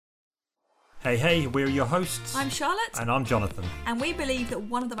Hey, we're your hosts. I'm Charlotte. And I'm Jonathan. And we believe that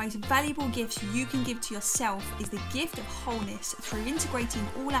one of the most valuable gifts you can give to yourself is the gift of wholeness through integrating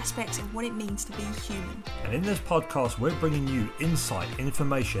all aspects of what it means to be human. And in this podcast, we're bringing you insight,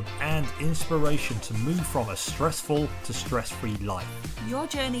 information, and inspiration to move from a stressful to stress-free life. Your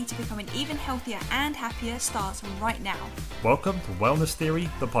journey to becoming even healthier and happier starts right now. Welcome to Wellness Theory,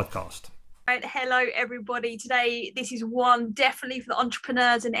 the podcast. Right, hello everybody. Today, this is one definitely for the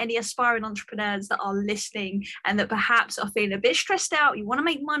entrepreneurs and any aspiring entrepreneurs that are listening and that perhaps are feeling a bit stressed out. You want to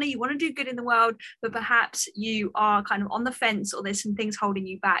make money, you want to do good in the world, but perhaps you are kind of on the fence or there's some things holding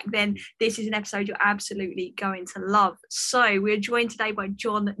you back. Then this is an episode you're absolutely going to love. So we're joined today by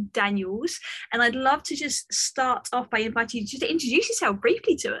John Daniels, and I'd love to just start off by inviting you just to introduce yourself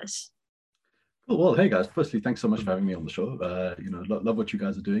briefly to us. Cool. Well, hey guys, firstly, thanks so much for having me on the show. Love what you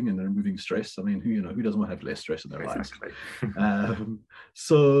guys are doing and removing stress. I mean, who doesn't want to have less stress in their lives?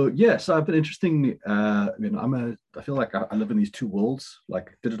 So I've been interesting. I feel like I live in these two worlds,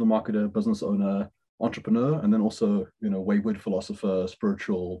 like digital marketer, business owner, entrepreneur, and then also, wayward philosopher,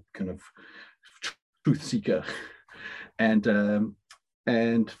 spiritual kind of truth seeker. And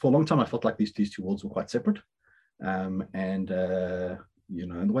for a long time, I felt like these two worlds were quite separate. And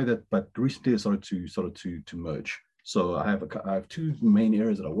the way that, but recently it started to merge. So I have two main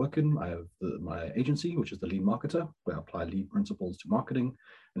areas that I work in. I have my agency, which is the Lean Marketer, where I apply lean principles to marketing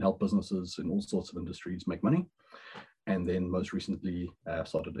and help businesses in all sorts of industries make money. And then most recently, I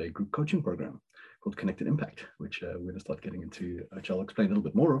started a group coaching program called Connected Impact, which we're going to start getting into, which I'll explain a little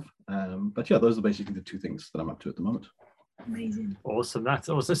bit more of. Those are basically the two things that I'm up to at the moment. Amazing. Awesome. That's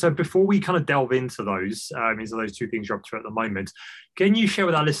awesome. So before we kind of delve into those two things you're up to at the moment, can you share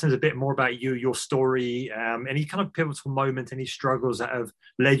with our listeners a bit more about you, your story, any kind of pivotal moment, any struggles that have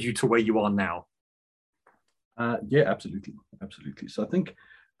led you to where you are now? Absolutely. So I think,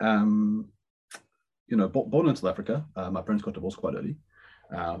 born in South Africa, my parents got divorced quite early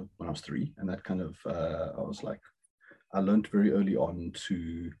when I was 3. And that kind of, I learned very early on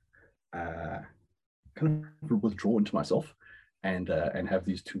to kind of withdraw into myself and have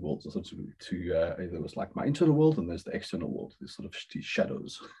these two worlds. So there was like my internal world and there's the external world, these sort of these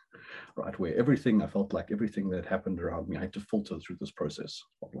shadows, right? Where I felt like everything that happened around me, I had to filter through this process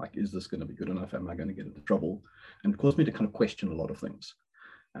of like, is this going to be good enough? Am I going to get into trouble? And it caused me to kind of question a lot of things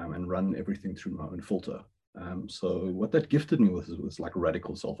and run everything through my own filter. So what that gifted me with was like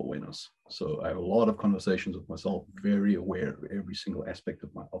radical self-awareness. So I have a lot of conversations with myself, very aware of every single aspect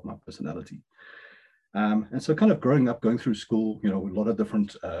of my personality. And so kind of growing up, going through school, through a lot of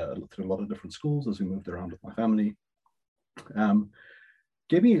different schools as we moved around with my family,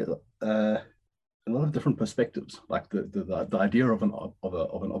 gave me a lot of different perspectives, like the idea of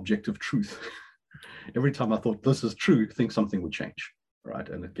an objective truth. Every time I thought this is true, I think something would change, right?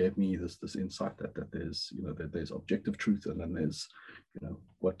 And it gave me this insight that there's, that there's objective truth, and then there's,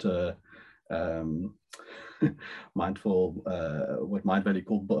 what what Mind Valley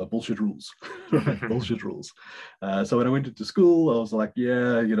called bullshit rules. Bullshit rules. So when I went into school, I was like,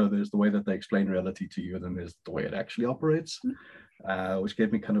 there's the way that they explain reality to you, and then there's the way it actually operates, which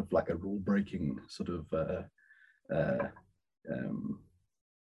gave me kind of like a rule breaking sort of I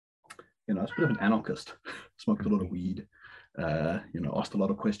was a bit of an anarchist. Smoked a lot of weed, asked a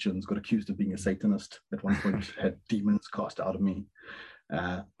lot of questions, got accused of being a Satanist at one point, had demons cast out of me.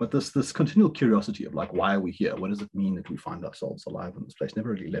 But this continual curiosity of like, why are we here? What does it mean that we find ourselves alive in this place never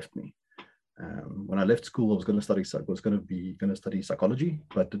really left me. When I left school, I was going to study psychology,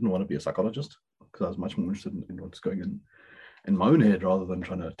 but didn't want to be a psychologist because I was much more interested in what's going in my own head rather than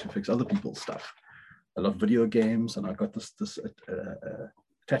trying to fix other people's stuff. I love video games, and I got this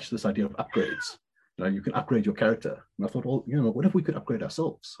attached to this idea of upgrades. You can upgrade your character. And I thought, well, what if we could upgrade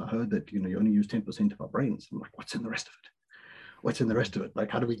ourselves? I heard that, you only use 10% of our brains. I'm like, what's in the rest of it? Like,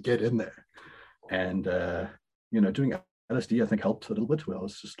 how do we get in there? And, doing LSD, I think, helped a little bit, where I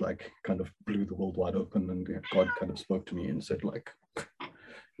was just like, kind of blew the world wide open, and God kind of spoke to me and said, like,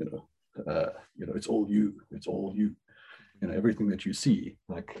 it's all you. Everything that you see,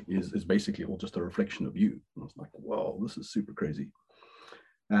 like, is basically all just a reflection of you. And I was like, wow, this is super crazy.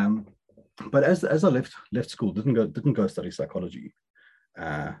 But as I left school, didn't go study psychology.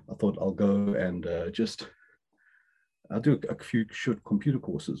 I thought I'll go and I'll do a few short computer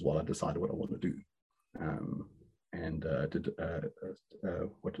courses while I decide what I want to do. Did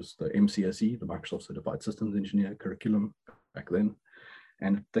what is the MCSE, the Microsoft Certified Systems Engineer curriculum back then.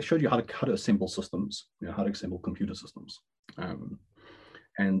 And they showed you how to assemble systems, how to assemble computer systems.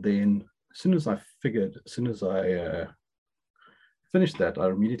 And then as soon as I finished that, I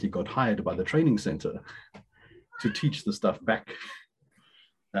immediately got hired by the training center to teach the stuff back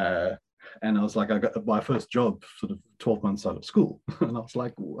And I was like, I got my first job sort of 12 months out of school. And I was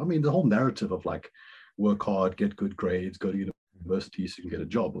like, I mean, the whole narrative of like, work hard, get good grades, go to university so you can get a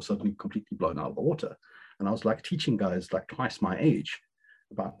job was suddenly completely blown out of the water. And I was like teaching guys like twice my age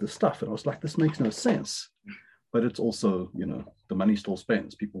about this stuff. And I was like, this makes no sense. But it's also, you know, the money still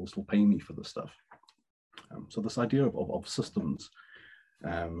spends. People will still pay me for this stuff. So this idea of systems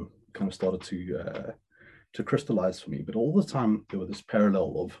kind of started to crystallize for me. But all the time, there was this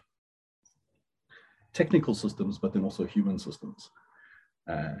parallel of technical systems, but then also human systems.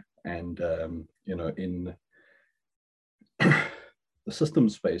 You know, in the system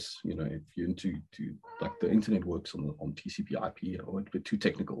space, you know, if you're into like the internet works on TCP IP, I won't get too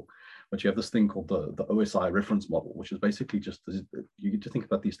technical, but you have this thing called the OSI reference model, which is basically just, you get to think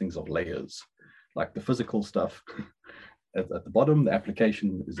about these things of layers, like the physical stuff at the bottom, the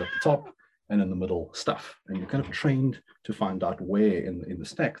application is at the top, and in the middle, stuff. And you're kind of trained to find out where in the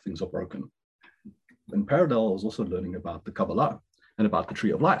stack things are broken. In parallel, I was also learning about the Kabbalah and about the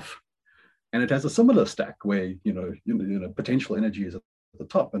tree of life. And it has a similar stack where, you know, potential energy is at the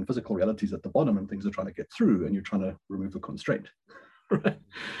top and physical reality is at the bottom, and things are trying to get through and you're trying to remove the constraint. Right?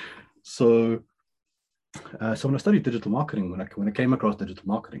 So when I studied digital marketing, when I came across digital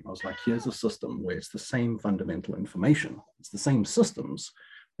marketing, I was like, here's a system where it's the same fundamental information. It's the same systems,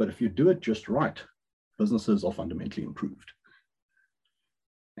 but if you do it just right, businesses are fundamentally improved.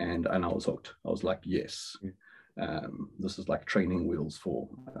 And I was hooked. I was like, yes. This is like training wheels for,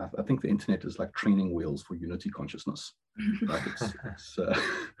 I think the internet is like training wheels for unity consciousness. Like it's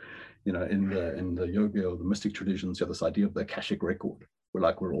you know, in the yoga or the mystic traditions, you have this idea of the Akashic record, where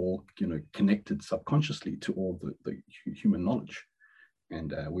like we're all, you know, connected subconsciously to all the human knowledge,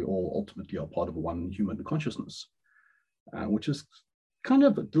 and we all ultimately are part of one human consciousness, which is kind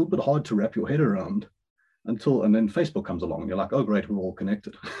of a little bit hard to wrap your head around. And then Facebook comes along, and you're like, oh great, we're all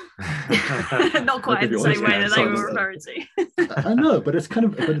connected. Not quite in the same way that they were referring to. I know, but it's kind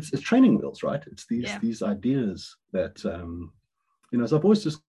of, but it's training wheels, right? It's these ideas that you know, so I've always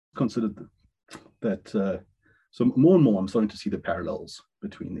just considered that so more and more I'm starting to see the parallels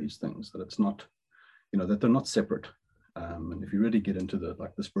between these things, that it's not, you know, that they're not separate. And if you really get into the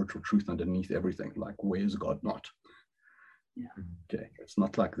spiritual truth underneath everything, like where's God not? Yeah. Okay. It's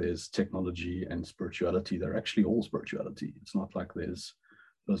not like there's technology and spirituality. They're actually all spirituality. It's not like there's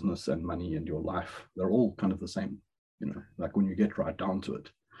business and money and your life. They're all kind of the same. You know, like when you get right down to it,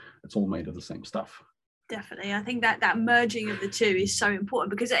 it's all made of the same stuff. Definitely. I think that merging of the two is so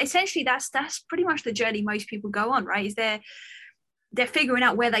important, because essentially that's pretty much the journey most people go on, right? Is they're figuring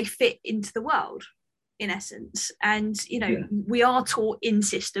out where they fit into the world, in essence. And, you know, we are taught in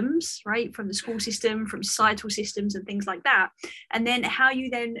systems, right, from the school system, from societal systems and things like that. And then how you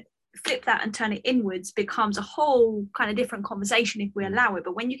then flip that and turn it inwards becomes a whole kind of different conversation if we allow it.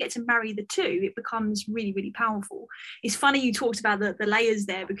 But when you get to marry the two, it becomes really, really powerful. It's funny you talked about the layers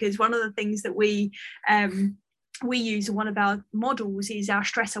there, because one of the things that we use in one of our models is our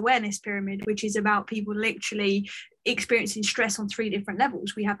stress awareness pyramid, which is about people literally experiencing stress on 3 different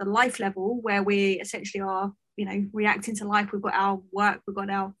levels. We have the life level, where we essentially are, you know, reacting to life. We've got our work, we've got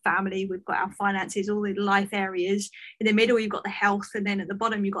our family, we've got our finances, all the life areas. In the middle, you've got the health, and then at the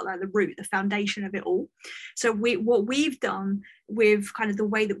bottom, you've got like the root, the foundation of it all. So what we've done with kind of the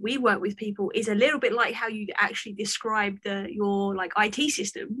way that we work with people is a little bit like how you actually describe your like IT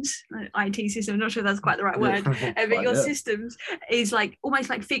systems. I'm not sure that's quite the right word, but your systems is like almost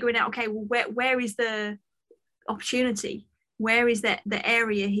like figuring out, okay, well, where is the opportunity? Where is the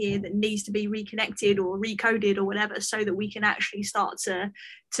area here that needs to be reconnected or recoded or whatever, so that we can actually start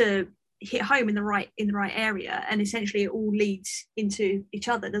to hit home in the right area? And essentially it all leads into each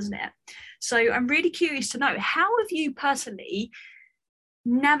other, doesn't it? So I'm really curious to know, how have you personally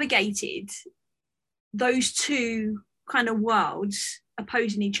navigated those two kind of worlds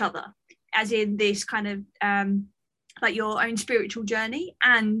opposing each other, as in this kind of like your own spiritual journey,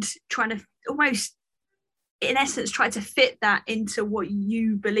 and trying to almost, in essence, try to fit that into what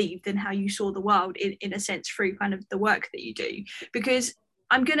you believed and how you saw the world in a sense through kind of the work that you do? Because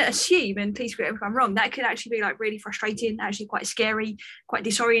I'm going to assume, and please correct me if I'm wrong, that could actually be like really frustrating, actually quite scary, quite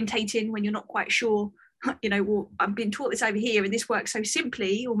disorientating when you're not quite sure, you know, well, I've been taught this over here and this works so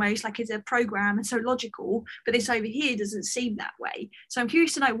simply, almost like it's a program and so logical, but this over here doesn't seem that way. So I'm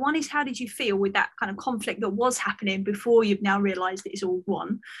curious to know, one is, how did you feel with that kind of conflict that was happening before you've now realized that it's all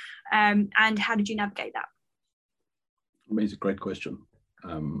one? And how did you navigate that? I mean, it's a great question.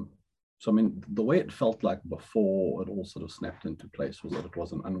 So, I mean, the way it felt like before it all sort of snapped into place was that it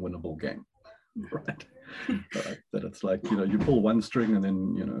was an unwinnable game. right? That it's like, you know, you pull one string and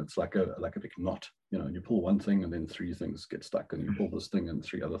then, you know, it's like a big knot, you know, and you pull one thing and then three things get stuck, and you pull this thing and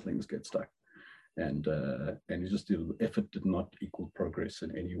three other things get stuck. And you just do, effort did not equal progress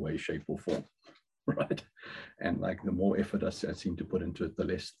in any way, shape, or form, right? And like the more effort I seemed to put into it, the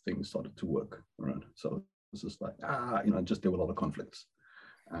less things started to work, right? So it's just like, you know, just there were a lot of conflicts.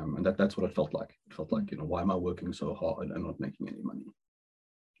 And that's what it felt like. It felt like, you know, why am I working so hard and not making any money?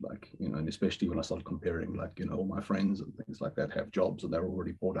 Like, you know, and especially when I started comparing, like, you know, all my friends and things like that have jobs and they're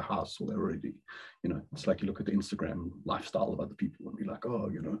already bought a house, or they're already, you know, it's like you look at the Instagram lifestyle of other people and be like, oh,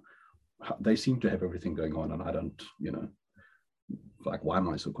 you know, they seem to have everything going on and I don't, you know, like, why am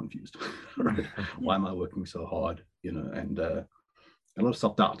I so confused? Right? Why am I working so hard? You know, and a lot of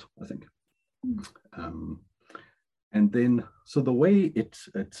self-doubt, I think. And then, so the way it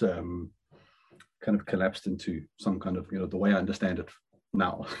kind of collapsed into some kind of, you know, the way I understand it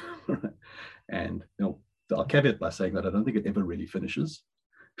now. And, you know, I'll caveat by saying that I don't think it ever really finishes.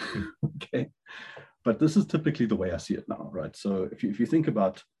 Okay. But this is typically the way I see it now, right? So if you think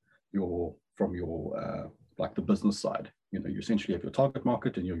about from your like the business side, you know, you essentially have your target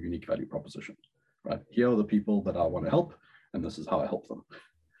market and your unique value proposition, right? Here are the people that I want to help, and this is how I help them.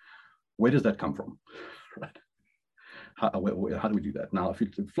 Where does that come from, right? How do we do that? Now, if you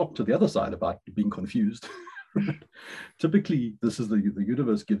flop to the other side about being confused, right? Typically, this is the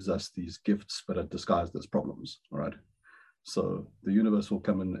universe gives us these gifts, but are disguised as problems, right? So the universe will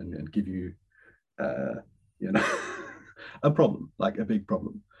come in and give you, you know, a problem, like a big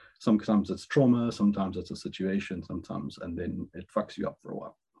problem. Sometimes it's trauma, sometimes it's a situation, sometimes, and then it fucks you up for a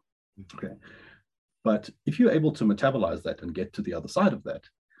while. Okay. But if you're able to metabolize that and get to the other side of that,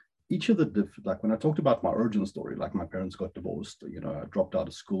 each of the, like when I talked about my origin story, like my parents got divorced, you know, I dropped out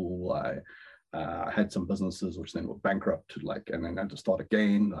of school, I had some businesses which then were bankrupt, like, and then I had to start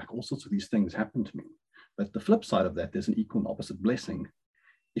again, like all sorts of these things happened to me. But the flip side of that, there's an equal and opposite blessing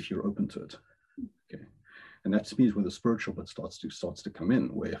if you're open to it. Okay. And that means where the spiritual bit starts to come in,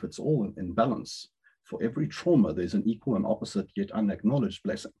 where if it's all in balance, for every trauma, there's an equal and opposite yet unacknowledged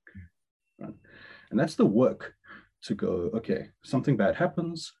blessing. Right? And that's the work to go, okay, something bad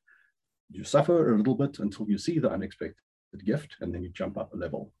happens, you suffer a little bit until you see the unexpected gift, and then you jump up a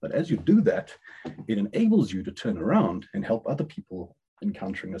level. But as you do that, it enables you to turn around and help other people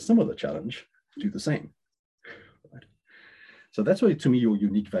encountering a similar challenge do the same. Right? So that's where, to me, your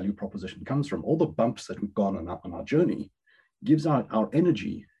unique value proposition comes from. All the bumps that we've gone on our journey gives our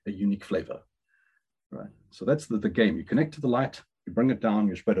energy a unique flavor. Right? So that's the game. You connect to the light, you bring it down,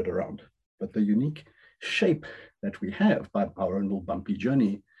 you spread it around. But the unique shape that we have by our own little bumpy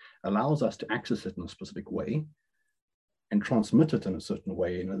journey allows us to access it in a specific way and transmit it in a certain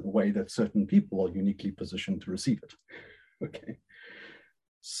way, in a way that certain people are uniquely positioned to receive it. Okay.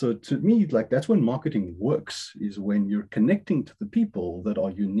 So to me, like, that's when marketing works, is when you're connecting to the people that are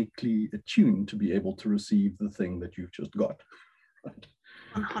uniquely attuned to be able to receive the thing that you've just got. Right?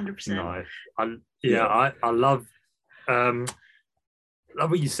 100%. No, I love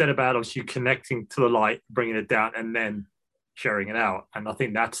what you said about obviously connecting to the light, bringing it down, and then sharing it out. And I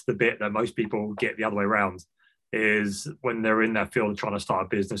think that's the bit that most people get the other way around, is when they're in that field trying to start a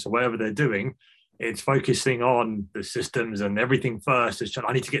business or whatever they're doing, it's focusing on the systems and everything first. It's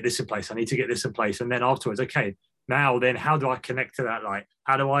I need to get this in place. I need to get this in place. And then afterwards, okay, now then how do I connect to that light?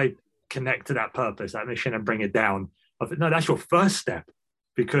 How do I connect to that purpose, that mission, and bring it down? I think, no, that's your first step,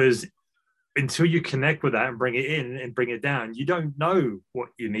 because until you connect with that and bring it in and bring it down, you don't know what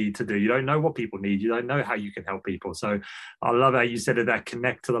you need to do. You don't know what people need. You don't know how you can help people. So I love how you said that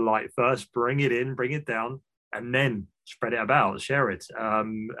connect to the light first, bring it in, bring it down, and then spread it about, share it,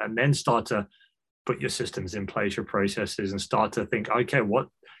 and then start to put your systems in place, your processes, and start to think, okay,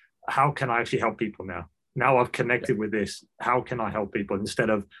 how can I actually help people now? Now I've connected with this, how can I help people?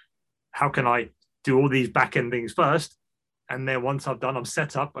 Instead of how can I do all these back end things first, and then once I've done, I'm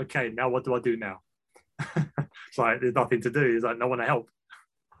set up. Okay, now what do I do now? It's like there's nothing to do. It's like no one to help.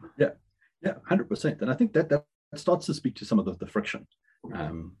 Yeah, 100%. And I think that starts to speak to some of the friction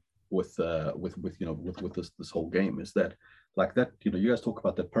with this whole game. Is that like that? You know, you guys talk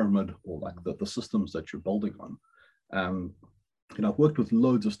about the pyramid or like the systems that you're building on. You know, I've worked with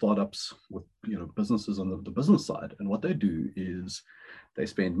loads of startups with businesses on the business side, and what they do is they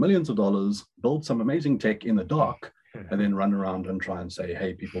spend millions of dollars, build some amazing tech in the dark, and then run around and try and say,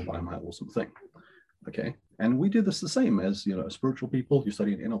 hey, people, buy my awesome thing. Okay. And we do this the same as, spiritual people. You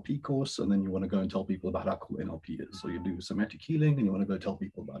study an NLP course, and then you want to go and tell people about how cool NLP is. So you do somatic healing, and you want to go tell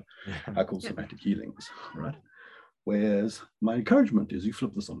people about how cool somatic healing is, right? Whereas my encouragement is you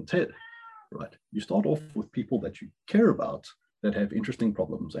flip this on its head, right? You start off with people that you care about that have interesting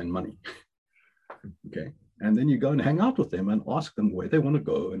problems and money, Okay. And then you go and hang out with them and ask them where they want to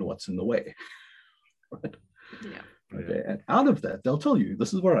go and what's in the way. Right? Yeah. Okay. And out of that, they'll tell you,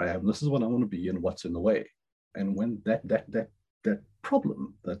 this is where I am, this is what I want to be, and what's in the way. And when that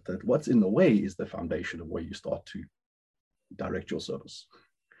problem, that what's in the way is the foundation of where you start to direct your service,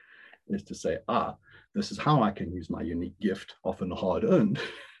 is to say, this is how I can use my unique gift, often hard earned,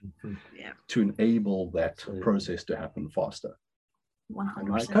 to enable that process to happen faster. 100%. And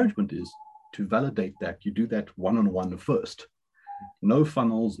my encouragement is to validate that. You do that one-on-one first. No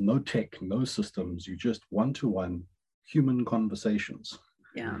funnels, no tech, no systems. You just one-to-one human conversations.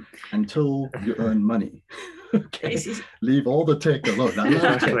 Yeah. Until you earn money. Okay. Leave all the tech alone. I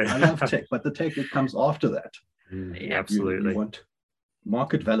love tech, but the tech, it comes after that. Absolutely. You want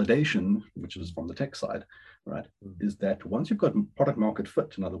market validation, which is from the tech side, right? Is that once you've got product market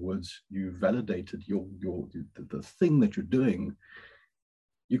fit, in other words, you validated the thing that you're doing,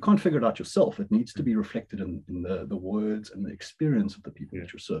 you can't figure it out yourself. It needs to be reflected in the words and the experience of the people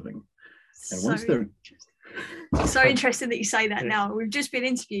that you're serving. And once they're so interesting that you say that. Now we've just been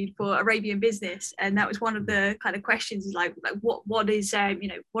interviewed for Arabian Business, and that was one of the kind of questions, is like what is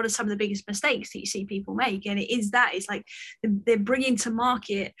what are some of the biggest mistakes that you see people make? And it's like they're bringing to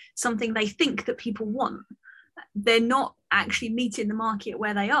market something they think that people want. They're not actually meeting the market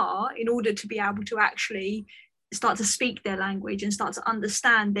where they are in order to be able to actually start to speak their language and start to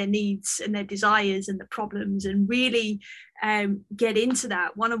understand their needs and their desires and the problems, and really get into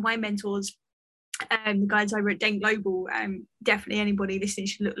that. One of my mentors, the guys over at Dent Global, definitely anybody listening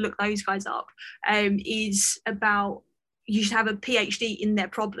should look those guys up, is about, you should have a PhD in their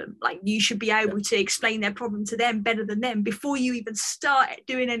problem. Like, you should be able to explain their problem to them better than them before you even start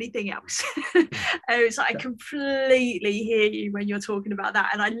doing anything else. So I completely hear you when you're talking about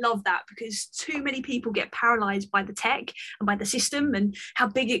that. And I love that, because too many people get paralyzed by the tech and by the system and how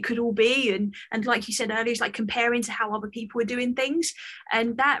big it could all be. And like you said earlier, it's like comparing to how other people are doing things.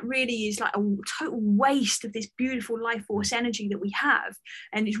 And that really is like a total waste of this beautiful life force energy that we have.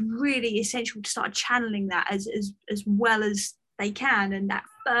 And it's really essential to start channeling that as well as they can. And that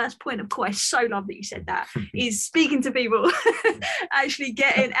first point, of course, I so love that you said that, is speaking to people, actually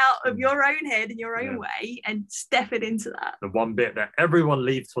getting out of your own head and your own way and stepping into that. The one bit that everyone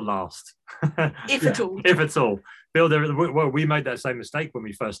leaves for last. If at all. If at all. Well, we made that same mistake when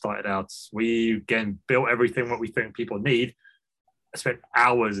we first started out. We, again, built everything what we think people need. I spent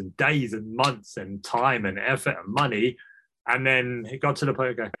hours and days and months and time and effort and money. And then it got to the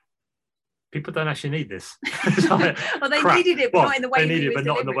point, okay, people don't actually need this. Like, well, they needed it, but not in the way they needed it, but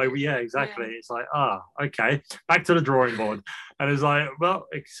not in the way we. Yeah, exactly. Yeah. It's like, okay, back to the drawing board. And it's like, well,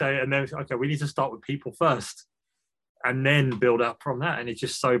 and then okay, we need to start with people first, and then build up from that. And it's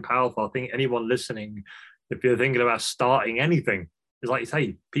just so powerful. I think anyone listening, if you're thinking about starting anything, it's like you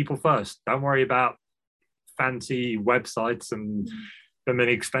say, people first. Don't worry about fancy websites and the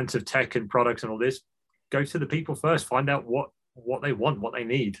many expensive tech and products and all this. Go to the people first. Find out what they want, what they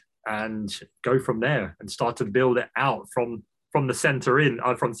need, and go from there and start to build it out from the center in,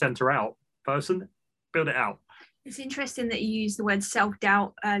 from center out person, build it out. It's interesting that you used the word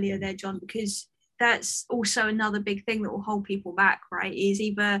self-doubt earlier there, John, because that's also another big thing that will hold people back, right? Is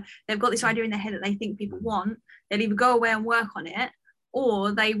either they've got this idea in their head that they think people want, they'll either go away and work on it,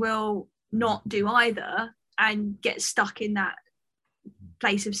 or they will not do either and get stuck in that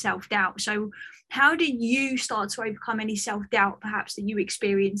place of self-doubt. So how did you start to overcome any self-doubt perhaps that you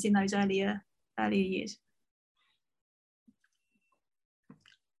experienced in those earlier years?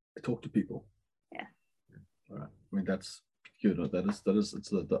 I talk to people. Yeah. All right. I mean, that's, that is it's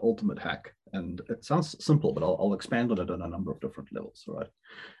the ultimate hack. And it sounds simple, but I'll expand on it on a number of different levels, right?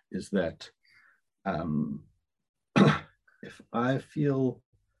 Is that if I feel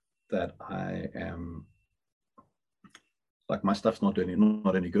that I am, like, my stuff's not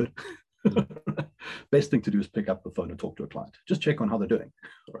any good, best thing to do is pick up the phone and talk to a client. Just check on how they're doing,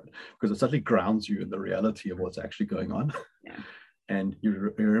 right? Because it certainly grounds you in the reality of what's actually going on. Yeah. And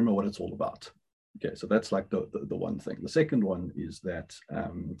you remember what it's all about. Okay, so that's like the one thing. The second one is that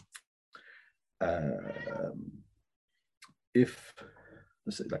if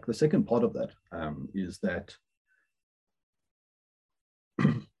the second part of that is that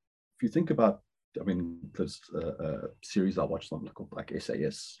if you think about, I mean, there's a series I watched on called like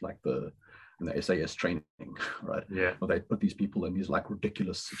SAS, like the SAS training, right? Yeah. Where they put these people in these like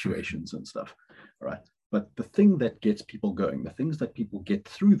ridiculous situations and stuff, right? But the thing that gets people going, the things that people get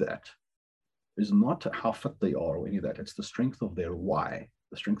through that, is not how fit they are or any of that. It's the strength of their why,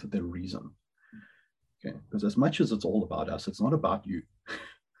 the strength of their reason. Okay, because as much as it's all about us, it's not about you.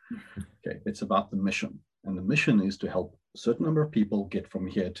 Okay, it's about the mission, and the mission is to help a certain number of people get from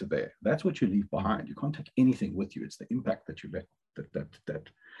here to there. That's what you leave behind. You can't take anything with you. It's the impact that you that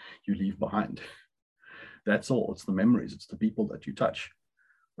you leave behind. That's all. It's the memories. It's the people that you touch,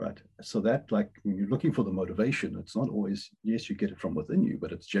 right? So that, like, when you're looking for the motivation, it's not always, yes, you get it from within you,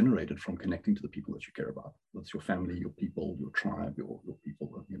 but it's generated from connecting to the people that you care about. That's your family, your people, your tribe, your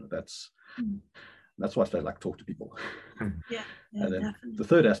people. You know, that's why I say, like, talk to people. Yeah, and then definitely. the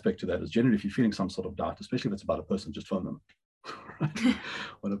third aspect to that is, generally, if you're feeling some sort of doubt, especially if it's about a person, just phone them. Right?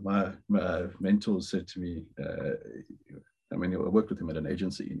 One of my mentors said to me, I mean, I worked with him at an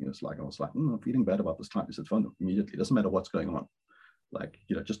agency, and I was like, I'm feeling bad about this client. He said, phone them immediately. It doesn't matter what's going on. Like,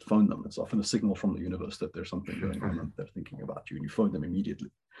 you know, just phone them. It's often a signal from the universe that there's something going on and they're thinking about you, and you phone them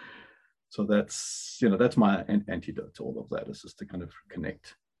immediately. So that's, you know, that's my antidote to all of that, is just to kind of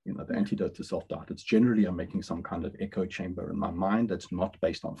connect. You know, the antidote to self-doubt. It's generally I'm making some kind of echo chamber in my mind that's not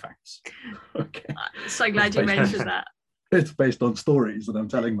based on facts. Okay. So glad you mentioned that. It's based on stories that I'm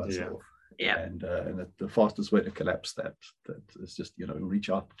telling myself. Yeah. And the fastest way to collapse that is just, you know,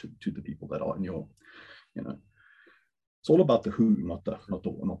 reach out to the people that are in your, you know, it's all about the who, not the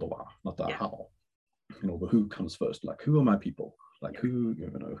why, not the how. You know, the who comes first. Like, who are my people? Like, who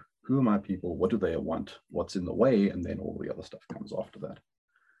are my people? What do they want? What's in the way? And then all the other stuff comes after that.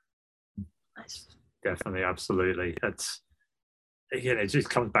 Nice. Definitely, absolutely. It's, again, it just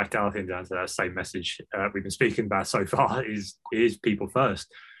comes back down, I think, down to that same message we've been speaking about so far is people first.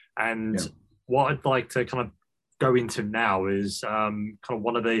 And what I'd like to kind of go into now is kind of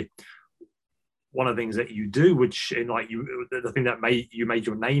one of the things that you do, which, in like the thing that you made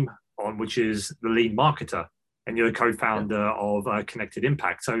your name on, which is the Lean Marketer, and you're the co-founder of Connected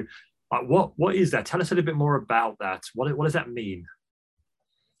Impact. So, what is that? Tell us a little bit more about that. What does that mean?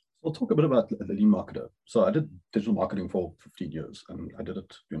 I'll talk a bit about the Lean Marketer. So I did digital marketing for 15 years, and I did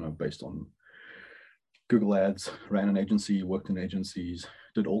it, you know, based on Google Ads, ran an agency, worked in agencies,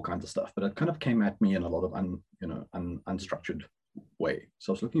 did all kinds of stuff, but it kind of came at me in a lot of unstructured way.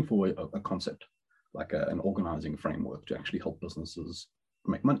 So I was looking for a concept, like an organizing framework to actually help businesses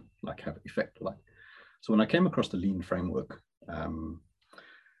make money, like have effect. Like, so when I came across the Lean framework,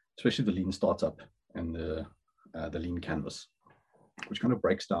 especially the Lean Startup and the Lean Canvas, which kind of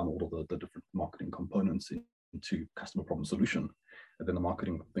breaks down all of the different marketing components into customer problem solution, and then the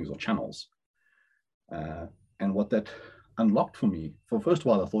marketing things or channels. And what that unlocked for me, first of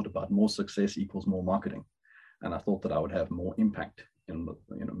all, I thought about more success equals more marketing. And I thought that I would have more impact and,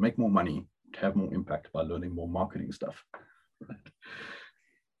 you know, make more money, have more impact by learning more marketing stuff. Right?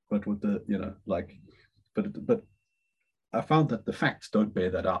 But with the, you know, like, but I found that the facts don't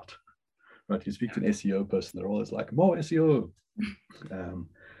bear that out. Right? You speak to an SEO person, they're always like, more SEO.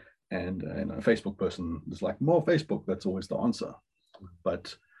 And a Facebook person is like, more Facebook. That's always the answer.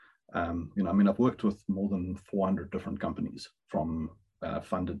 But you know, I mean, I've worked with more than 400 different companies, from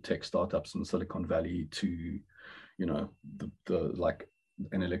funded tech startups in Silicon Valley to, you know, the like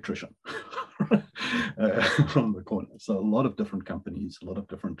an electrician from the corner. So a lot of different companies, a lot of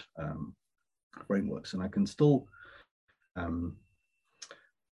different frameworks, and I can still,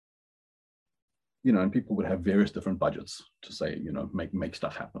 you know, and people would have various different budgets to say, you know, make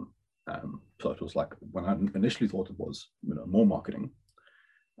stuff happen. So it was like, when I initially thought it was, you know, more marketing.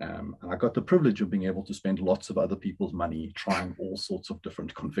 And I got the privilege of being able to spend lots of other people's money trying all sorts of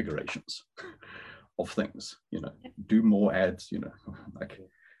different configurations of things, you know, do more ads, you know, like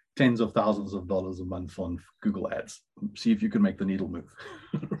tens of thousands of dollars a month on Google Ads, see if you can make the needle move,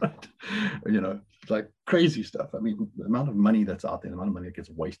 right? You know, like crazy stuff. I mean, the amount of money that's out there, the amount of money that gets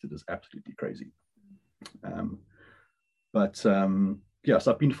wasted is absolutely crazy. Yeah,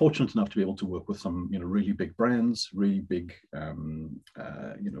 so I've been fortunate enough to be able to work with some, you know, really big brands, really big, you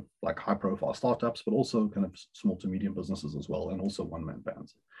know, like high profile startups, but also kind of small to medium businesses as well, and also one-man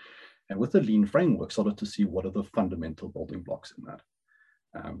bands. And with the Lean framework, started to see what are the fundamental building blocks in that.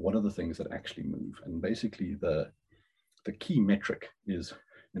 What are the things that actually move? And basically the key metric is,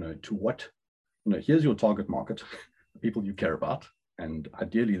 you know, to what, you know, here's your target market, the people you care about, and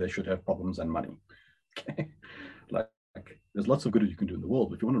ideally they should have problems and money. Okay. Like there's lots of good you can do in the world,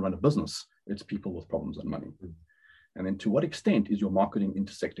 but if you want to run a business, it's people with problems and money. And then to what extent is your marketing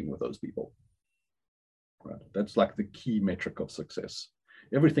intersecting with those people? Right. That's like the key metric of success.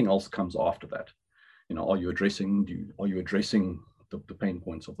 Everything else comes after that. You know, are you addressing the pain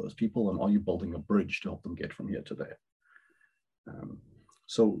points of those people, and are you building a bridge to help them get from here to there?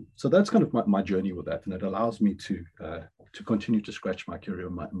 So that's kind of my journey with that, and it allows me to continue to scratch my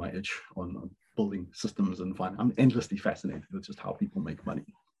itch on building systems and finance. I'm endlessly fascinated with just how people make money.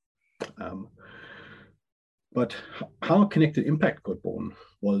 But how Connected Impact got born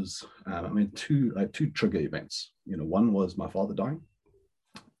was I had two trigger events. One was my father dying.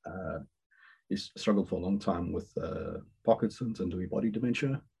 He struggled for a long time with Parkinson's and Lewy body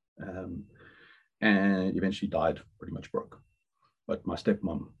dementia, and eventually died pretty much broke. But my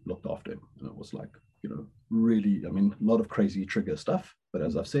stepmom looked after him, and it was like, really, a lot of crazy trigger stuff. But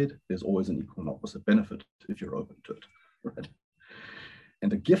as I've said, there's always an equal and opposite benefit if you're open to it, right?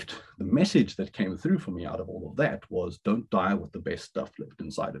 And the message that came through for me out of all of that was, don't die with the best stuff left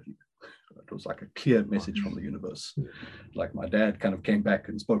inside of you. It was like a clear message from the universe. Like my dad kind of came back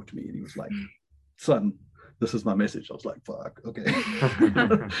and spoke to me, and he was like, son, this is my message. I was like, fuck, okay.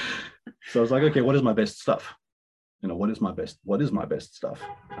 So I was like, okay, what is my best stuff? What is my best stuff?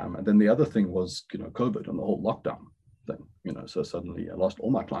 And then the other thing was, COVID and the whole lockdown thing. So suddenly I lost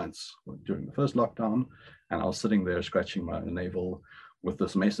all my clients during the first lockdown, and I was sitting there scratching my navel with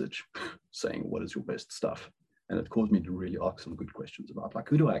this message saying, what is your best stuff? And it caused me to really ask some good questions about, like,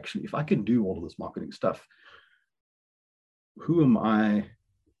 if I can do all of this marketing stuff, who am I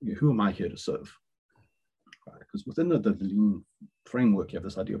here to serve? Right? Because within the lean framework, you have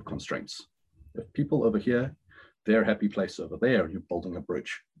this idea of constraints. If people over here, their happy place over there, you're building a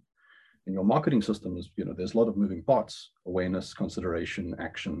bridge. In your marketing system is, there's a lot of moving parts: awareness, consideration,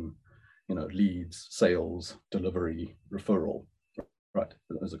 action, leads, sales, delivery, referral, right?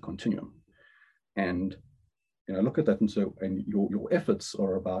 As a continuum. And look at that, and your efforts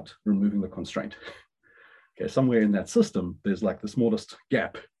are about removing the constraint. Okay, somewhere in that system, there's like the smallest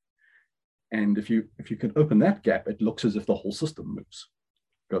gap. And if you can open that gap, it looks as if the whole system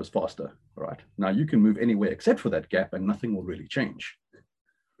goes faster, right? Now you can move anywhere except for that gap, and nothing will really change.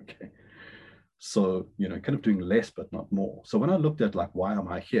 Okay. So, kind of doing less, but not more. So when I looked at, like, why am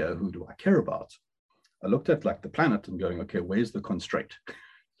I here? Who do I care about? I looked at, like, the planet and going, okay, where's the constraint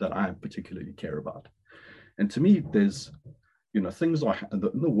that I particularly care about? And to me, there's, things are in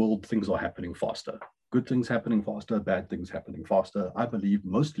the world, things are happening faster. Good things happening faster, bad things happening faster. I believe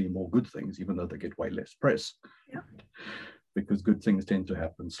mostly more good things, even though they get way less press. Yeah. Because good things tend to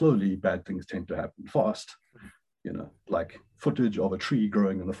happen slowly, bad things tend to happen fast. Like footage of a tree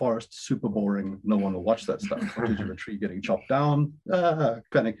growing in the forest, super boring. No one will watch that stuff. Footage of a tree getting chopped down,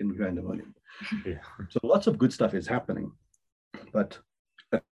 panic and pandemonium. Yeah. So lots of good stuff is happening, but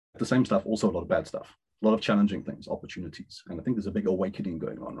the same stuff, also a lot of bad stuff. A lot of challenging things, opportunities. And I think there's a big awakening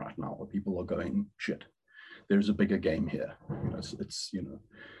going on right now where people are going, shit, there's a bigger game here. It's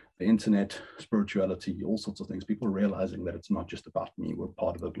the internet, spirituality, all sorts of things. People are realizing that it's not just about me. We're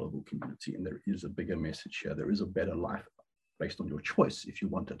part of a global community, and there is a bigger message here. There is a better life based on your choice if you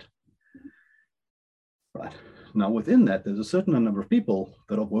want it. Right. Now, within that, there's a certain number of people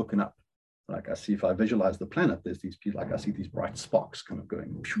that are woken up. Like I see, if I visualize the planet, there's these people, like I see these bright sparks kind of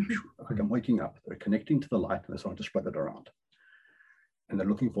going, like I'm waking up. They're connecting to the light, and they're starting to spread it around. And they're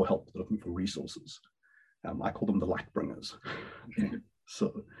looking for help. They're looking for resources. I call them the light bringers.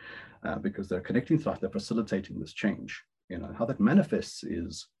 So, because they're connecting to light, they're facilitating this change. How that manifests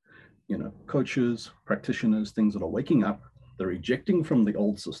is, coaches, practitioners, things that are waking up, they're ejecting from the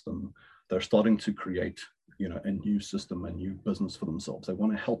old system. They're starting to create a new system, a new business for themselves. They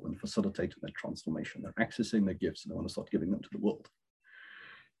want to help and facilitate that transformation. They're accessing their gifts, and they want to start giving them to the world.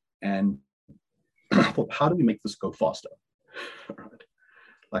 And I thought, how do we make this go faster? Right?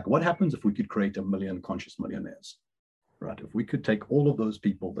 Like, what happens if we could create 1 million conscious millionaires? Right? If we could take all of those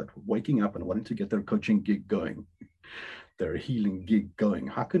people that were waking up and wanting to get their coaching gig going, their healing gig going,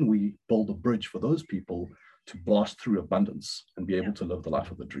 how can we build a bridge for those people to blast through abundance and be able to live the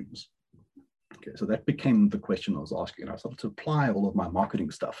life of their dreams? Okay, so that became the question I was asking. I started to apply all of my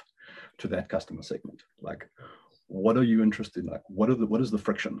marketing stuff to that customer segment. Like, what are you interested in? Like, what is the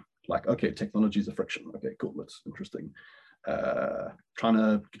friction? Like, okay, technology is a friction. Okay, cool, that's interesting. Trying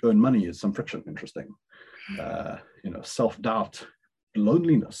to earn money is some friction, interesting. Self-doubt,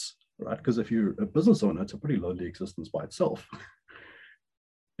 loneliness, right? Because if you're a business owner, it's a pretty lonely existence by itself.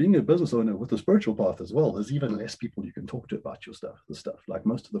 Being a business owner with a spiritual path as well, there's even less people you can talk to about your stuff, Like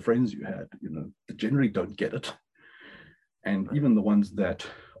most of the friends you had, they generally don't get it. And even the ones that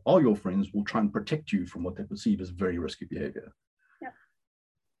are your friends will try and protect you from what they perceive as very risky behavior. Yeah.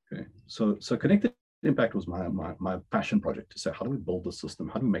 Okay. So Connected Impact was my passion project to say, how do we build the system?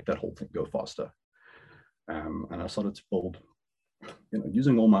 How do we make that whole thing go faster? And I started to build,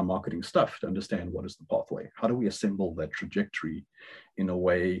 using all my marketing stuff to understand what is the pathway. How do we assemble that trajectory in a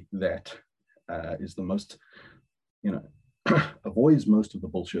way that is the most, avoids most of the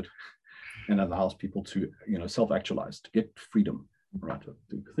bullshit and allows people to, self-actualize, to get freedom, right?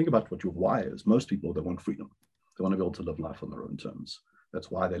 Think about what your why is. Most people, they want freedom. They want to be able to live life on their own terms.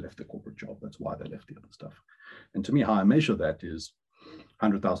 That's why they left their corporate job. That's why they left the other stuff. And to me, how I measure that is,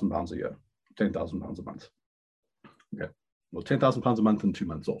 £100,000 a year, £10,000 a month. Okay, well, £10,000 a month and 2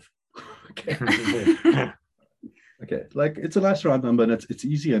 months off. Okay. Okay, like it's a nice round number, and it's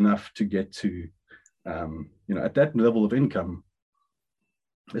easy enough to get to, you know, at that level of income.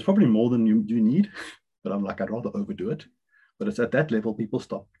 It's probably more than you need, but I'm like, I'd rather overdo it. But it's at that level people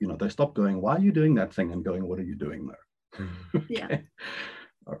stop, you know, they stop going, why are you doing that thing? And going, what are you doing there? Yeah. Okay.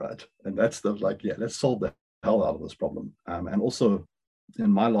 All right. And that's the like, yeah, let's solve the hell out of this problem. And also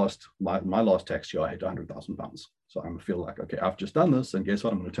in my last tax year, I hit £100,000. So I feel like, okay, I've just done this, and guess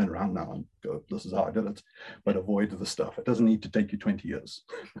what? I'm going to turn around now and go, this is how I did it. But avoid the stuff. It doesn't need to take you 20 years.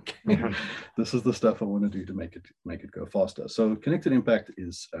 Okay. This is the stuff I want to do to make it go faster. So Connected Impact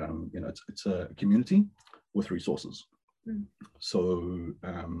is, you know, it's a community with resources. So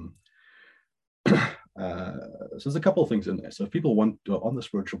so there's a couple of things in there. So if people want to, on the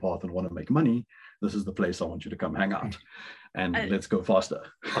spiritual path and want to make money, this is the place I want you to come hang out, and let's go faster.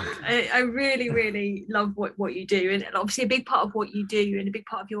 I really, really love what you do, and obviously a big part of what you do and a big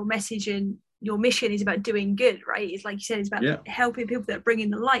part of your message and your mission is about doing good, right? It's like you said, it's about helping people that bring in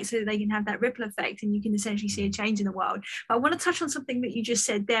the light so that they can have that ripple effect and you can essentially see a change in the world. But I want to touch on something that you just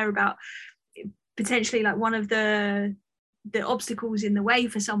said there about potentially like one of the obstacles in the way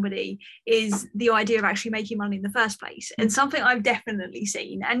for somebody is the idea of actually making money in the first place. And something I've definitely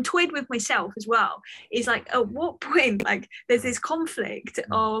seen and toyed with myself as well is like, at what point, like there's this conflict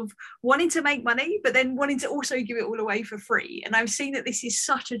of wanting to make money but then wanting to also give it all away for free. And I've seen that this is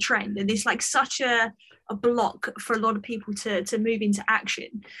such a trend, and it's like such a block for a lot of people to move into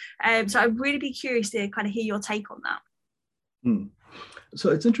action. So I'd really be curious to kind of hear your take on that.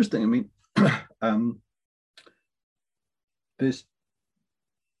 So it's interesting. I mean, there's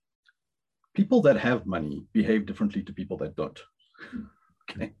people that have money behave differently to people that don't.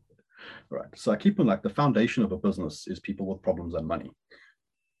 Okay, right. So I keep them like the foundation of a business is people with problems and money.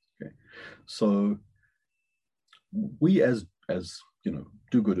 Okay, so we as you know,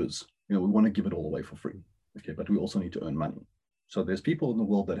 do-gooders, you know, we want to give it all away for free. Okay, but we also need to earn money. So there's people in the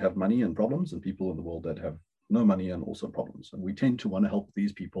world that have money and problems, and people in the world that have no money and also problems. And we tend to want to help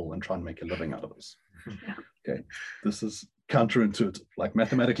these people and try and make a living out of this. Okay, this is counterintuitive. Like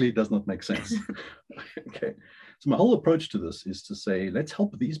mathematically, it does not make sense. Okay, so my whole approach to this is to say, let's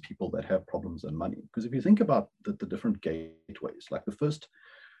help these people that have problems and money. Because if you think about the different gateways, like the first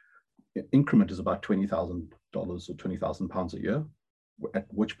increment is about $20,000 or £20,000 a year, at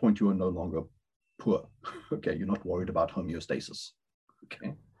which point you are no longer poor. Okay, you're not worried about homeostasis.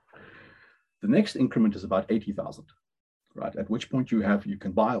 Okay. The next increment is about 80,000, right? At which point you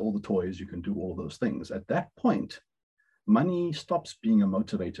can buy all the toys, you can do all of those things. At that point, money stops being a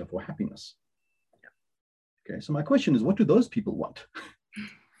motivator for happiness. Okay, so my question is, what do those people want?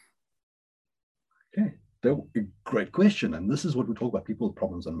 Okay, they're a great question. And this is what we talk about, people with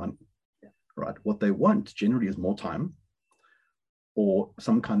problems and money, right? What they want generally is more time or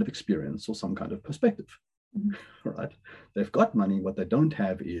some kind of experience or some kind of perspective, right? They've got money. What they don't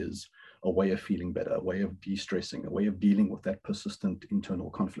have is a way of feeling better, a way of de-stressing, a way of dealing with that persistent internal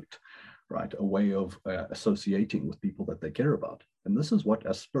conflict, right? A way of associating with people that they care about. And this is what,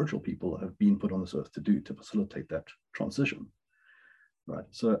 as spiritual people, have been put on this earth to do, to facilitate that transition, right?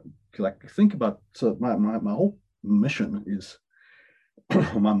 So, like, think about, so my whole mission is,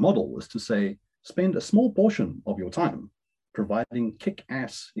 my model is to say, spend a small portion of your time providing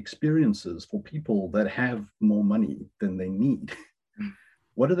kick-ass experiences for people that have more money than they need.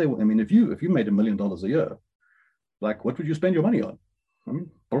 What do they, I mean, if you made $1 million a year, like, what would you spend your money on? I mean,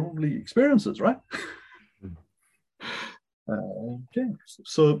 probably experiences, right? Okay,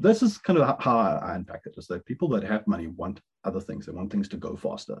 so this is kind of how I unpack it, is that people that have money want other things. They want things to go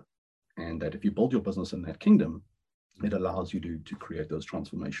faster. And that if you build your business in that kingdom, it allows you to create those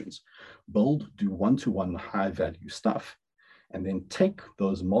transformations. Do one-to-one high-value stuff, and then take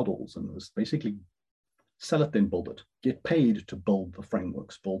those models and basically sell it, then build it. Get paid to build the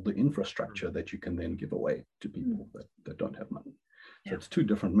frameworks, build the infrastructure that you can then give away to people that don't have money. So it's two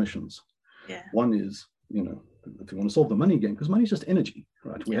different missions. One is, you know, if you want to solve the money game, because money is just energy,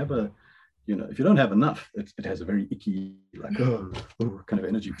 right? We have you know, if you don't have enough, it has a very icky, like, kind of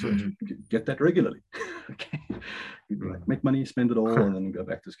energy to it. Get that regularly. Okay. Like, make money, spend it all, and then go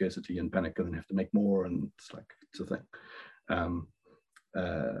back to scarcity and panic, and then have to make more, and it's like, it's a thing.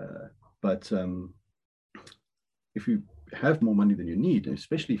 But if you have more money than you need,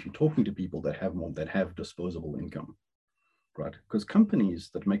 especially if you're talking to people that have disposable income, right? Because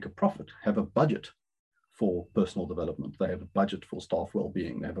companies that make a profit have a budget for personal development. They have a budget for staff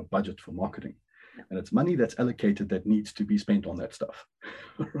well-being. They have a budget for marketing. And it's money that's allocated that needs to be spent on that stuff.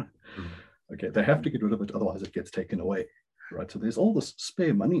 Right? Okay, they have to get rid of it, otherwise it gets taken away. right? So there's all this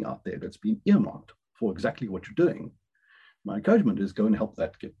spare money out there that's been earmarked for exactly what you're doing. My encouragement is go and help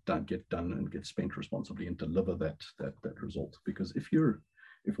that get done and get spent responsibly and deliver that result. Because if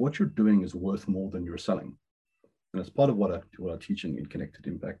what you're doing is worth more than you're selling, and it's part of what I teaching in Connected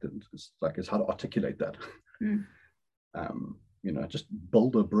Impact, and is how to articulate that. Just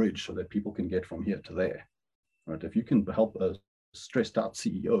build a bridge so that people can get from here to there. Right? If you can help a stressed out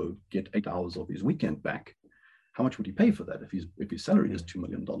CEO get 8 hours of his weekend back, how much would he pay for that if his salary is $2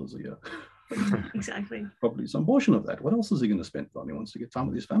 million a year? Exactly. Probably some portion of that. What else is he going to spend on? He wants to get time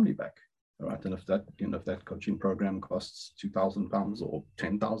with his family back. All right. And if that coaching program costs £2,000 or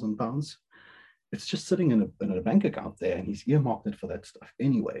 £10,000, it's just sitting in a bank account there, and he's earmarked it for that stuff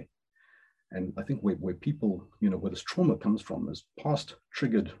anyway. And I think where people, where this trauma comes from is past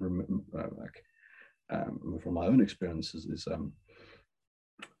triggered, from my own experiences, is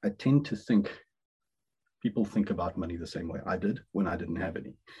I tend to think people think about money the same way I did when I didn't have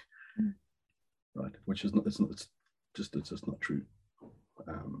any. Right, which is it's just not true.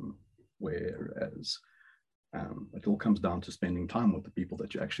 Whereas it all comes down to spending time with the people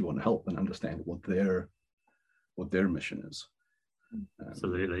that you actually want to help and understand what their mission is.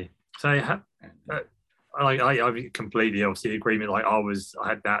 Absolutely. So I completely obviously agreement. Like I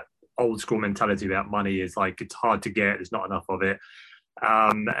had that old school mentality about money. Is like it's hard to get. There's not enough of it.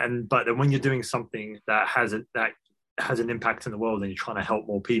 But then when you're doing something that has an impact in the world and you're trying to help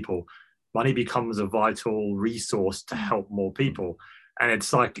more people, money becomes a vital resource to help more people. And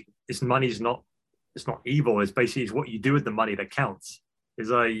it's like money's not evil. It's basically what you do with the money that counts. Is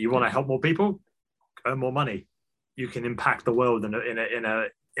you want to help more people, earn more money. You can impact the world in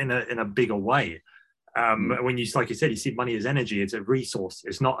a bigger way. When you, like you said, you see money as energy. It's a resource.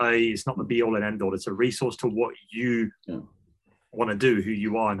 It's not the be all and end all. It's a resource to what you want to do, who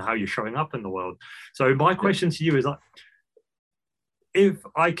you are, and how you're showing up in the world. So my question to you is like, if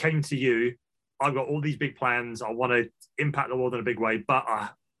I came to you, I've got all these big plans, I want to impact the world in a big way, but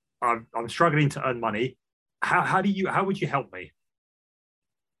I'm struggling to earn money. How would you help me?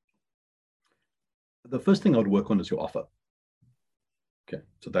 The first thing I would work on is your offer. Okay,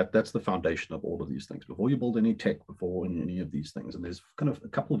 so that's the foundation of all of these things. Before you build any tech, before any of these things, and there's kind of a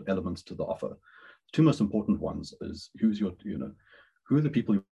couple of elements to the offer. Two most important ones is who are the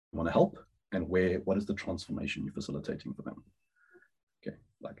people you want to help, and what is the transformation you're facilitating for them. Okay,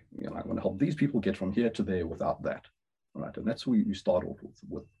 I want to help these people get from here to there without that. All right, and that's where you start off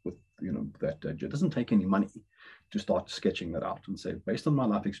with that. It doesn't take any money to start sketching that out and say, based on my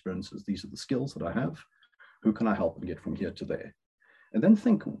life experiences, these are the skills that I have. Who can I help and get from here to there? And then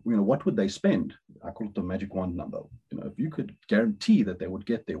think, what would they spend? I call it the magic wand number. If you could guarantee that they would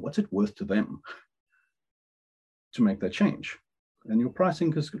get there, what's it worth to them to make that change? And your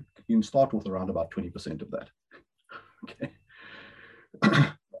pricing, you can start with around about 20% of that. Okay.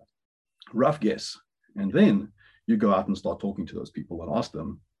 Rough guess. And then you go out and start talking to those people and ask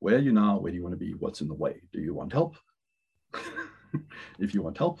them, where are you now? Where do you want to be? What's in the way? Do you want help? If you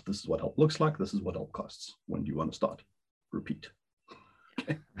want help, this is what help looks like. This is what help costs. When do you want to start? Repeat.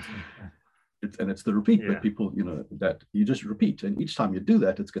 Okay. It's the repeat that people, that you just repeat. And each time you do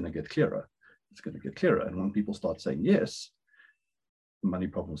that, it's going to get clearer. It's going to get clearer. And when people start saying yes, the money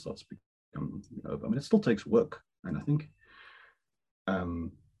problem starts to become, it still takes work. And I think,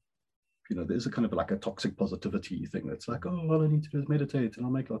 there's a kind of like a toxic positivity thing that's like, oh, all I need to do is meditate and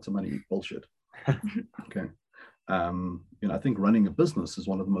I'll make lots of money. Bullshit. Okay. I think running a business is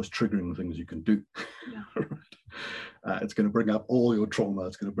one of the most triggering things you can do. Yeah. It's going to bring up all your trauma.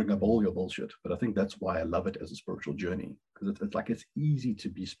 It's going to bring up all your bullshit. But I think that's why I love it as a spiritual journey, because it's easy to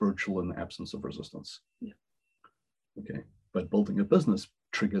be spiritual in the absence of resistance. Yeah. Okay. But building a business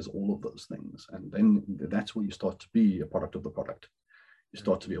triggers all of those things. And then that's where you start to be a product of the product. You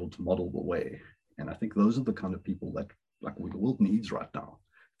start to be able to model the way. And I think those are the kind of people that the world needs right now.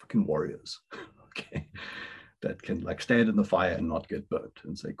 Fucking warriors. Okay. That can stand in the fire and not get burnt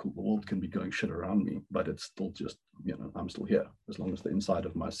and say, cool, the world can be going shit around me, but it's still just, I'm still here. As long as the inside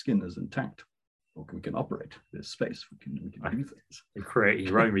of my skin is intact, we can operate. There's space. We can do things. You create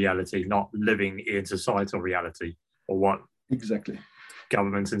your own reality, not living in societal reality or what exactly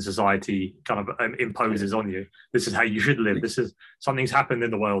governments and society kind of imposes on you. This is how you should live. This is something's happened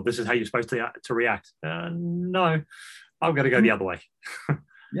in the world. This is how you're supposed to react. No, I'm going to go the other way.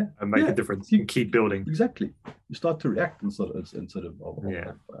 Yeah, and make a difference. You can keep building. Exactly. You start to react instead of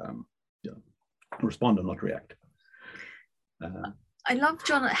respond and not react. I love,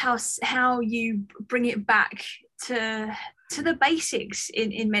 John, how you bring it back to the basics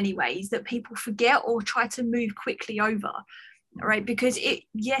in many ways that people forget or try to move quickly over, right? Because it's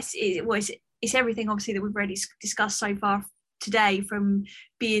everything obviously that we've already discussed so far today, from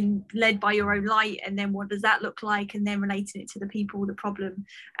being led by your own light, and then what does that look like, and then relating it to the people, the problem,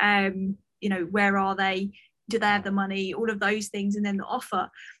 you know, where are they, do they have the money, all of those things, and then the offer.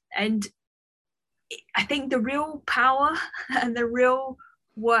 And I think the real power and the real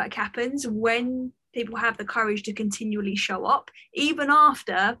work happens when people have the courage to continually show up, even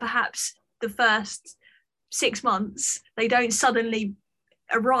after perhaps the first 6 months. They don't suddenly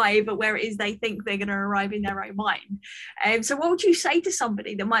arrive at where it is they think they're going to arrive in their own mind. So what would you say to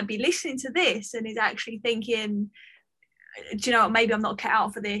somebody that might be listening to this and is actually thinking, do you know what, maybe I'm not cut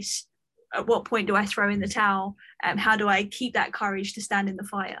out for this? At what point do I throw in the towel? How do I keep that courage to stand in the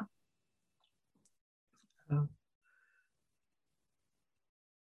fire?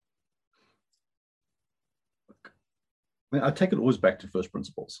 I take it always back to first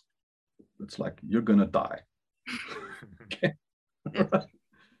principles. It's like, you're going to die. Okay. All right.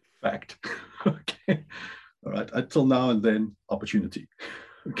 Fact. Okay. All right. Until now and then, opportunity.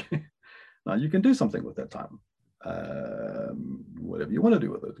 Okay. Now you can do something with that time. Whatever you want to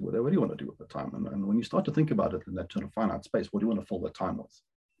do with it, whatever you want to do with the time. And when you start to think about it in that sort of finite space, what do you want to fill that time with?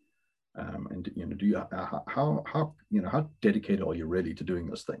 And you know, do you how dedicated are you really to doing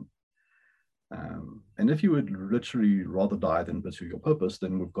this thing? And if you would literally rather die than pursue your purpose,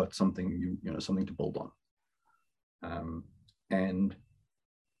 then we've got something something to build on. And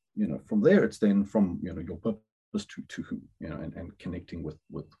you know, from there, it's then from your purpose to who, and connecting with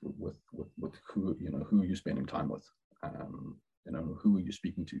who, who are you spending time with, who are you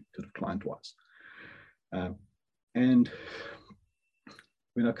speaking to client-wise, and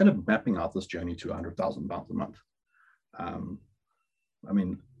kind of mapping out this journey to £100,000 a month. I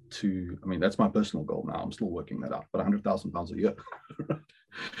mean, that's my personal goal now. I'm still working that out, but £100,000 a year.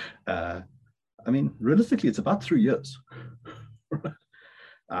 Realistically, it's about 3 years.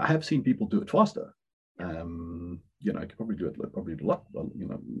 I have seen people do it faster. I could probably do it a lot,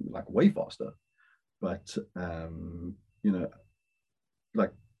 like way faster. But I'd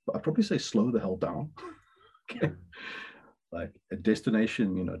probably say slow the hell down. Okay. Like a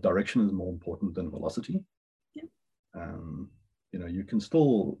destination, direction is more important than velocity. Yeah. You can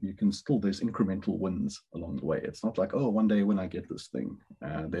still there's incremental wins along the way. It's not like, oh, one day when I get this thing,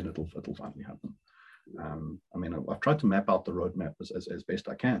 then it'll finally happen. I've tried to map out the roadmap as best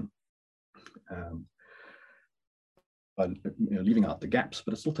I can, but leaving out the gaps,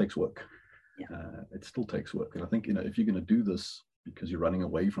 but it still takes work. Yeah. It still takes work, and I think if you're going to do this because you're running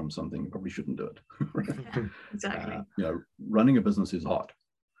away from something, you probably shouldn't do it. Yeah, exactly. Running a business is hard.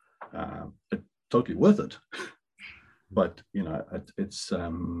 It's totally worth it, but it's I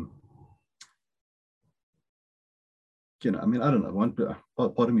don't know. One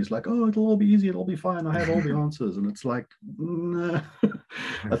part of me is like, oh, it'll all be easy, it'll be fine, I have all the answers, and it's like, nah.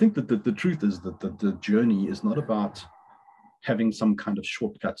 I think that the truth is that the journey is not about having some kind of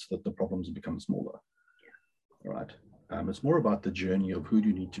shortcuts that the problems become smaller. Yeah. Right. It's more about the journey of who do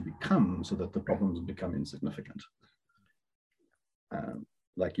you need to become so that the problems become insignificant.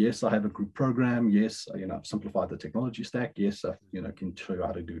 Like, yes, I have a group program. Yes, I've simplified the technology stack. Yes, I can show you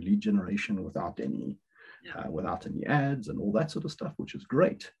how to do lead generation without any ads and all that sort of stuff, which is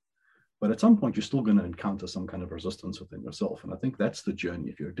great. But at some point, you're still going to encounter some kind of resistance within yourself. And I think that's the journey.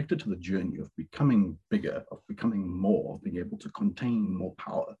 If you're addicted to the journey of becoming bigger, of becoming more, of being able to contain more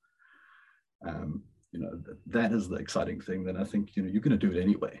power, that is the exciting thing. Then I think, you're going to do it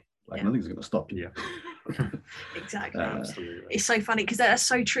anyway. Like, nothing's going to stop you. Yeah. Exactly. Absolutely. It's so funny because that's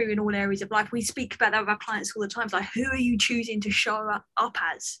so true in all areas of life. We speak about that with our clients all the time. It's like, who are you choosing to show up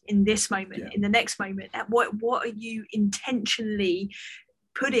as in this moment, in the next moment? What are you intentionally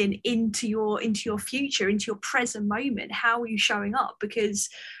putting into your future, into your present moment? How are you showing up? Because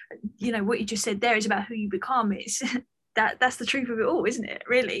what you just said there is about who you become. It's that's the truth of it all, isn't it?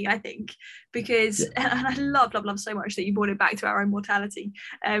 Really, I think, because and I love so much that you brought it back to our own mortality.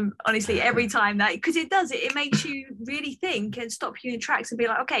 Honestly, every time that, because it makes you really think and stop you in tracks and be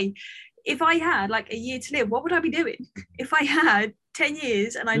like, okay, if I had like a year to live, what would I be doing? If I had 10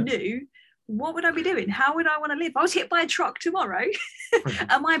 years and I knew, what would I be doing? How would I want to live? If I was hit by a truck tomorrow,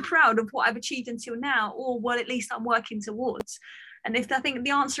 am I proud of what I've achieved until now, or what at least I'm working towards? And if I think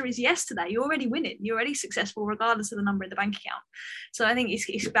the answer is yes to that, you're already winning. You're already successful, regardless of the number in the bank account. So I think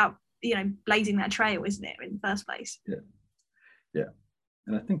it's about blazing that trail, isn't it, in the first place? Yeah.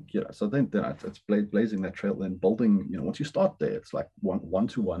 And I think so then it's blazing that trail, then building. Once you start there, it's like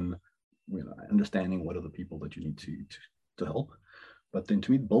one-to-one. Understanding what are the people that you need to help. But then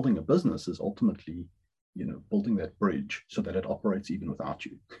to me, building a business is ultimately, building that bridge so that it operates even without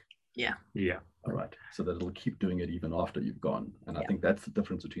you. Yeah. All right. So that it'll keep doing it even after you've gone. And I think that's the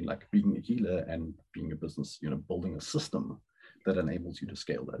difference between like being a healer and being a business, building a system that enables you to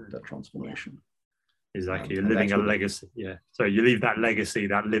scale that transformation. Exactly. You're living a legacy. Yeah. So you leave that legacy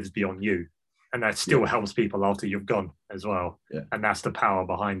that lives beyond you, and that still helps people after you've gone as well. Yeah. And that's the power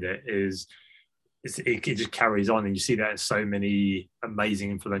behind it. It just carries on, and you see that in so many amazing,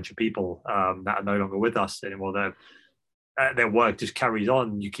 influential people that are no longer with us anymore. Their work just carries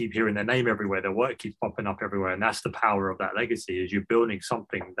on. You keep hearing their name everywhere. Their work keeps popping up everywhere, and that's the power of that legacy. Is you're building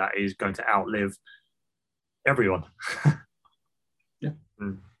something that is going to outlive everyone. Yeah.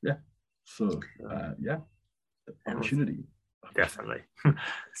 Yeah. So opportunity. Definitely.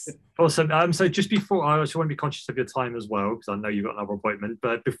 Awesome. So just before, I just want to be conscious of your time as well, because I know you've got another appointment,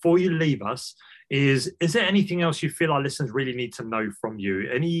 but before you leave us, is there anything else you feel our listeners really need to know from you?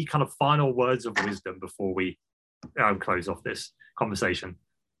 Any kind of final words of wisdom before we close off this conversation?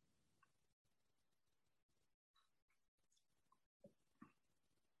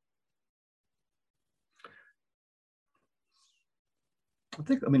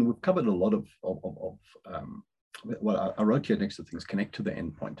 I mean, we've covered a lot of what I wrote here next to things, connect to the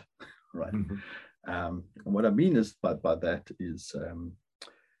endpoint, right? Mm-hmm. And what I mean is by that is,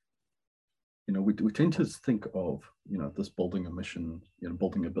 we tend to think of, this building a mission,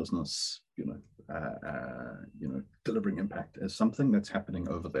 building a business, delivering impact as something that's happening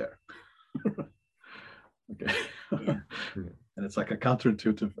over there. Okay. Yeah. And it's like a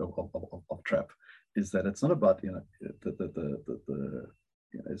counterintuitive of trap, is that it's not about,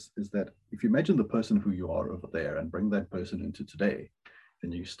 is that if you imagine the person who you are over there and bring that person into today, then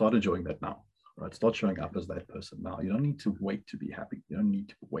you start enjoying that now, right? Start showing up as that person now. You don't need to wait to be happy. You don't need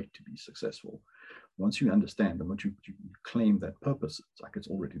to wait to be successful. Once you understand and once you claim that purpose, it's like it's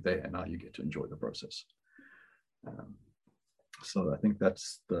already there, and now you get to enjoy the process. So I think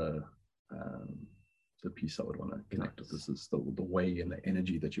that's the piece I would want to connect with. This is the way and the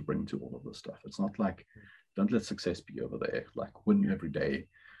energy that you bring to all of this stuff. It's not like, don't let success be over there, like win every day.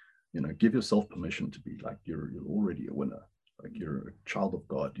 Give yourself permission to be like, you're already a winner. Like you're a child of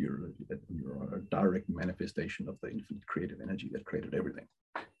God. You're a direct manifestation of the infinite creative energy that created everything.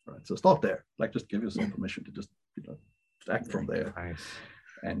 Right. So start there. Like just give yourself permission to just act from there, nice.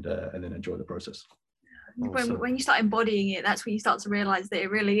 and then enjoy the process. When you start embodying it, that's when you start to realize that it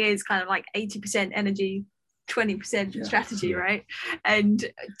really is kind of like 80% energy, 20% strategy, right? And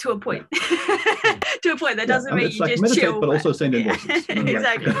to a point, to a point that doesn't mean you like just meditate, chill, but also send invoices.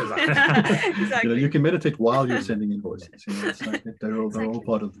 Exactly. Exactly. You can meditate while you're sending invoices. It's like they're all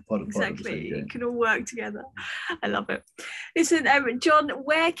part of the same game. It can all work together. I love it. Listen, John,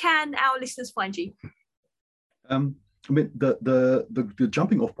 where can our listeners find you? I mean, the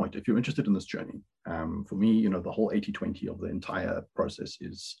jumping off point, if you're interested in this journey, for me, the whole 80-20 of the entire process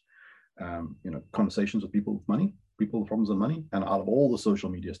is, conversations with people with money, people with problems with money. And out of all the social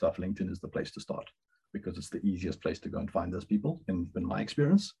media stuff, LinkedIn is the place to start, because it's the easiest place to go and find those people, in my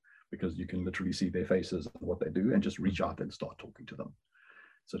experience, because you can literally see their faces and what they do and just reach out and start talking to them.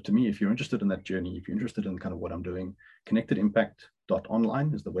 So to me, if you're interested in that journey, if you're interested in kind of what I'm doing,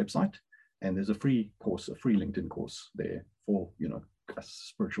 connectedimpact.online is the website. And there's a free course, a free LinkedIn course there for,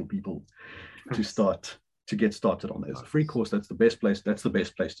 spiritual people to get started on. There's a free course. That's the best place. That's the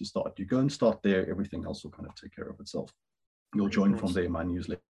best place to start. You go and start there. Everything else will kind of take care of itself. You'll join from there my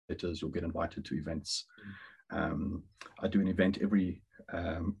newsletters. You'll get invited to events. I do an event every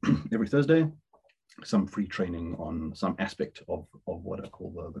Thursday, some free training on some aspect of what I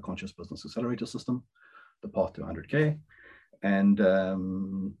call the Conscious Business Accelerator System, the path to 100K. And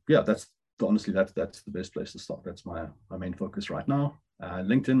honestly, that's the best place to start. That's my main focus right now.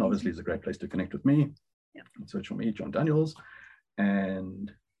 LinkedIn obviously is a great place to connect with me. Yeah. Search for me, John Daniels.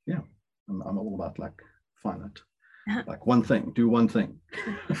 And I'm all about find it. Like one thing, do one thing.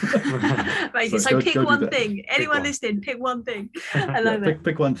 Right, so pick one thing. Anyone listening, pick one thing. I love it.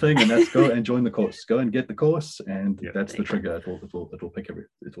 Pick one thing, and let's go and join the course. Go and get the course, and that's the trigger. It will kick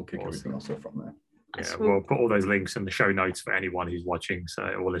everything else off from there. Yeah, we'll put all those links in the show notes for anyone who's watching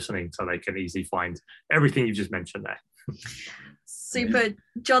or listening, so they can easily find everything you just mentioned there. Super.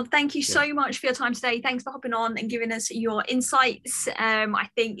 John, thank you so much for your time today. Thanks for hopping on and giving us your insights. I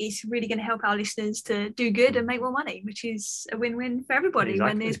think it's really going to help our listeners to do good and make more money, which is a win-win for everybody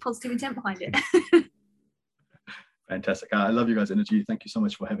when there's positive intent behind it. Fantastic. I love you guys' energy. Thank you so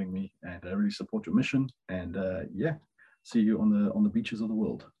much for having me, and I really support your mission. And see you on the beaches of the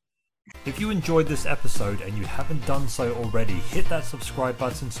world. If you enjoyed this episode and you haven't done so already, hit that subscribe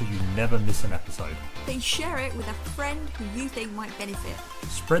button so you never miss an episode. Then share it with a friend who you think might benefit.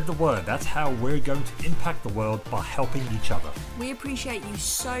 Spread the word. That's how we're going to impact the world, by helping each other. We appreciate you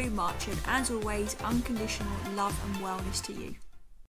so much, and as always, unconditional love and wellness to you.